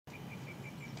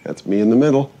That's me in the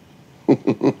middle.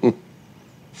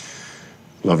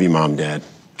 Love you, Mom, Dad.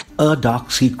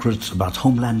 Dark secrets about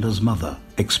Homelander's mother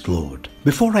explored.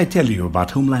 Before I tell you about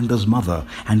Homelander's mother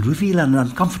and reveal an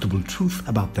uncomfortable truth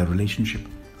about their relationship,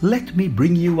 let me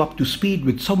bring you up to speed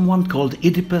with someone called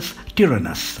Oedipus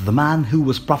Tyrannus, the man who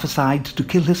was prophesied to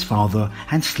kill his father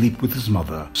and sleep with his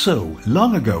mother. So,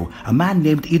 long ago, a man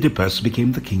named Oedipus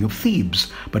became the king of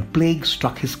Thebes, but plague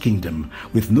struck his kingdom.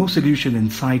 With no solution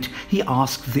in sight, he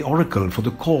asked the oracle for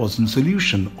the cause and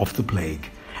solution of the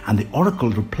plague. And the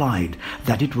oracle replied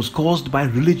that it was caused by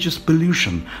religious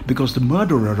pollution because the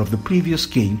murderer of the previous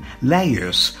king,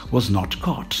 Laius, was not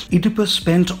caught. Oedipus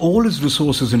spent all his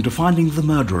resources into finding the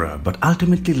murderer, but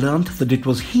ultimately learned that it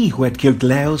was he who had killed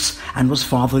Laius and was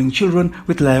fathering children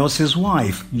with Laius's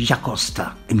wife,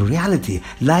 Jacosta. In reality,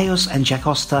 Laius and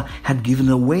Jacosta had given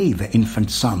away their infant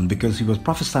son because he was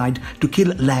prophesied to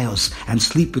kill Laius and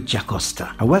sleep with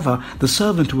Jacosta. However, the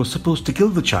servant who was supposed to kill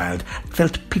the child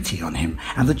felt pity on him,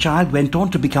 and the child went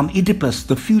on to become Oedipus,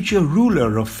 the future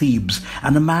ruler of Thebes,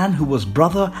 and a man who was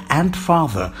brother and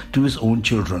father to his own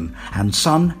children, and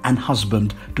son and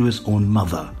husband to his own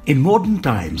mother. In modern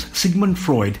times, Sigmund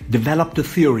Freud developed a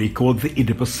theory called the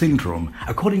Oedipus Syndrome,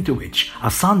 according to which a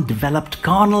son developed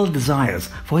carnal desires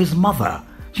for his mother.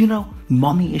 You know,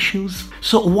 mommy issues?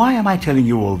 So why am I telling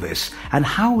you all this? And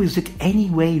how is it any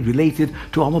way related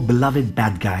to our beloved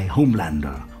bad guy,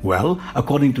 Homelander? Well,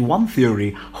 according to one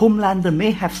theory, Homelander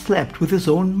may have slept with his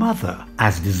own mother.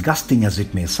 As disgusting as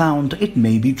it may sound, it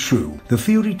may be true. The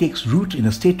theory takes root in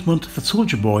a statement that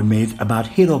Soulja Boy made about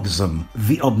heroism,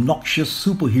 the obnoxious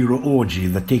superhero orgy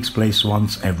that takes place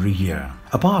once every year.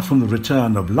 Apart from the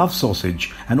return of Love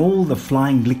Sausage and all the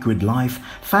flying liquid life,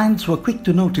 fans were quick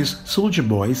to notice Soulja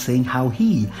Boy saying how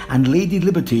he and Lady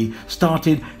Liberty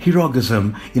started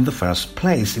heroism in the first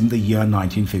place in the year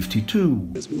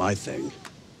 1952. It's my thing.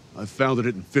 I founded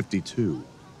it in 52.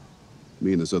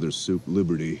 Me and this other soup,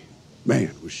 Liberty. Man,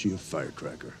 was she a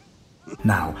firecracker.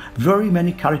 Now, very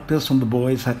many characters from the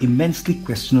boys have immensely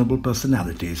questionable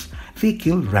personalities. They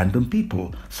kill random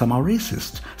people. Some are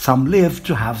racist. Some live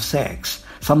to have sex.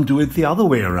 Some do it the other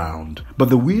way around. But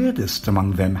the weirdest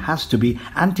among them has to be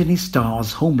Anthony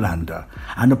Starr's Homelander,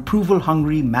 an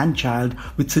approval-hungry man-child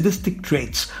with sadistic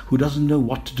traits who doesn't know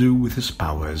what to do with his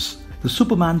powers. The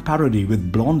Superman parody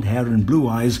with blonde hair and blue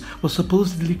eyes was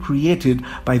supposedly created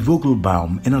by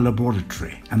Vogelbaum in a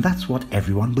laboratory, and that's what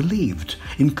everyone believed,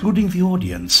 including the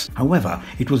audience. However,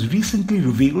 it was recently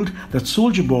revealed that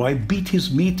Soulja Boy beat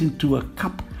his meat into a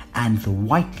cup and the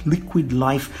white liquid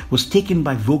life was taken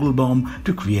by Vogelbaum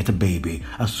to create a baby,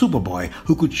 a Superboy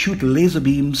who could shoot laser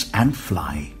beams and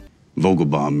fly.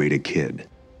 Vogelbaum made a kid,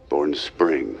 born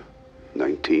spring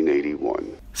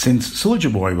 1981. Since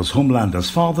Soulja Boy was Homelander's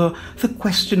father, the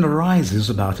question arises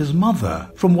about his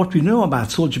mother. From what we know about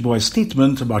Soulja Boy's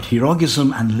statement about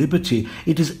heroism and liberty,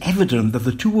 it is evident that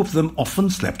the two of them often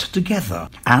slept together.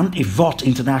 And if Vought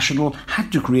International had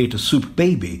to create a soup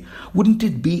baby, wouldn't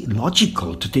it be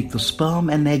logical to take the sperm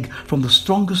and egg from the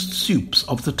strongest soups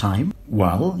of the time?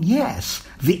 Well, yes.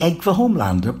 The egg for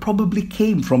Homelander probably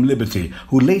came from Liberty,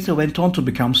 who later went on to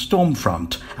become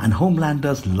Stormfront and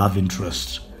Homelander's love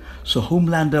interest. So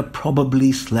Homelander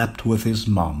probably slept with his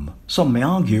mom. Some may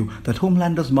argue that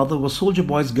Homelander's mother was Soulja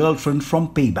Boy's girlfriend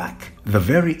from Payback, the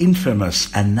very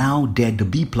infamous and now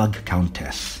dead B-Plug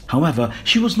Countess. However,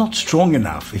 she was not strong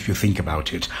enough if you think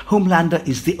about it. Homelander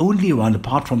is the only one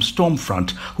apart from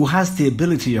Stormfront who has the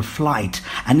ability of flight,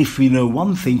 and if we know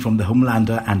one thing from the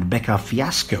Homelander and Becca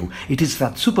fiasco, it is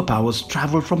that superpowers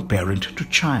travel from parent to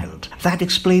child. That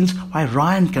explains why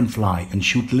Ryan can fly and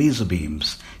shoot laser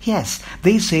beams. Yes,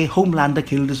 they say Homelander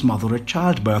killed his mother at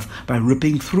childbirth by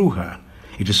ripping through her.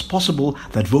 It is possible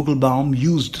that Vogelbaum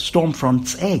used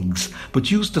Stormfront's eggs,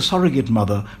 but used the surrogate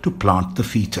mother to plant the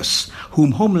fetus,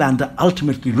 whom Homelander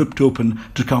ultimately ripped open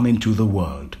to come into the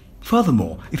world.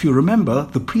 Furthermore, if you remember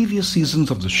the previous seasons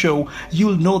of the show,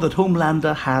 you'll know that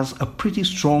Homelander has a pretty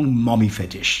strong mommy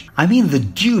fetish. I mean, the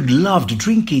dude loved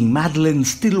drinking Madeline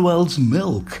Stillwell's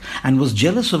milk and was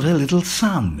jealous of her little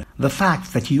son. The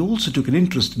fact that he also took an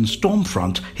interest in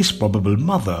Stormfront, his probable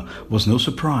mother, was no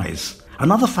surprise.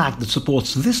 Another fact that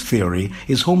supports this theory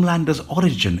is Homelander's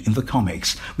origin in the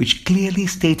comics, which clearly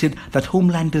stated that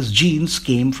Homelander's genes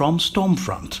came from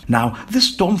Stormfront. Now,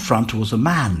 this Stormfront was a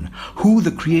man, who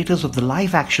the creators of the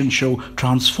live-action show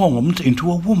transformed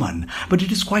into a woman, but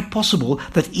it is quite possible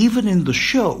that even in the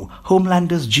show,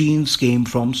 Homelander's genes came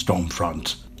from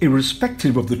Stormfront.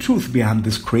 Irrespective of the truth behind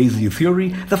this crazy theory,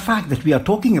 the fact that we are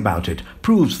talking about it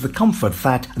proves the comfort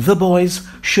that The Boys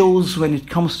shows when it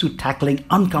comes to tackling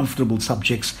uncomfortable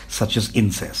subjects such as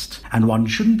incest. And one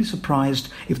shouldn't be surprised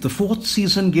if the 4th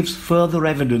season gives further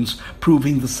evidence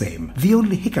proving the same. The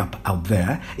only hiccup out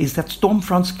there is that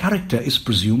Stormfront's character is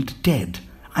presumed dead.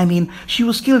 I mean, she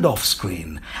was killed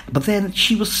off-screen, but then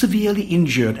she was severely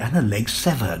injured and her legs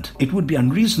severed. It would be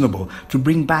unreasonable to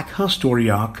bring back her story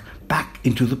arc back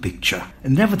into the picture.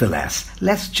 Nevertheless,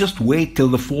 let's just wait till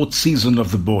the 4th season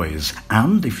of The Boys,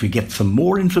 and if we get some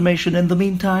more information in the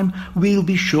meantime, we'll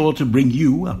be sure to bring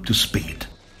you up to speed.